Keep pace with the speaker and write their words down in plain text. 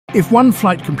If one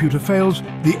flight computer fails,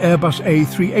 the Airbus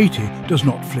A380 does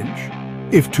not flinch.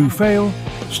 If two fail,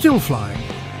 still flying,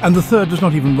 and the third does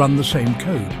not even run the same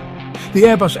code. The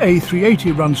Airbus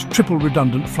A380 runs triple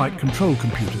redundant flight control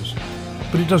computers,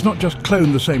 but it does not just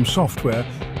clone the same software.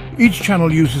 Each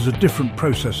channel uses a different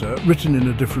processor, written in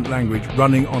a different language,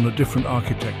 running on a different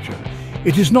architecture.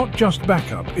 It is not just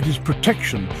backup, it is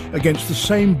protection against the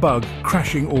same bug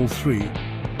crashing all three.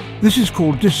 This is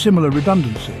called dissimilar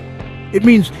redundancy. It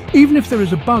means even if there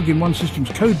is a bug in one system's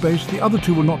codebase, the other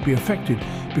two will not be affected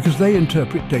because they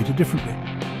interpret data differently.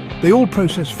 They all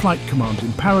process flight commands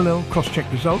in parallel,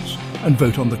 cross-check results, and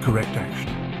vote on the correct action.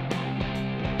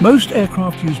 Most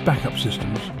aircraft use backup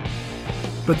systems,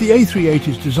 but the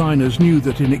A380's designers knew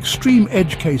that in extreme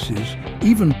edge cases,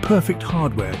 even perfect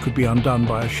hardware could be undone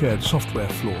by a shared software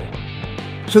flaw.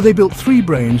 So they built three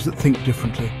brains that think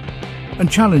differently and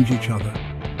challenge each other.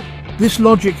 This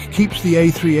logic keeps the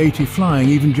A380 flying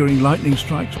even during lightning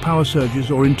strikes, power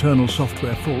surges, or internal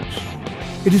software faults.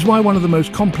 It is why one of the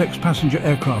most complex passenger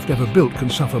aircraft ever built can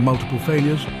suffer multiple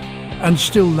failures and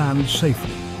still land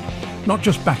safely. Not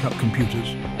just backup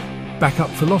computers, backup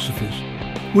philosophies.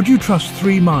 Would you trust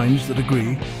three minds that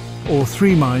agree, or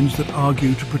three minds that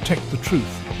argue to protect the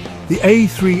truth? The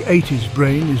A380's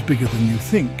brain is bigger than you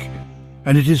think,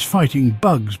 and it is fighting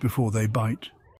bugs before they bite.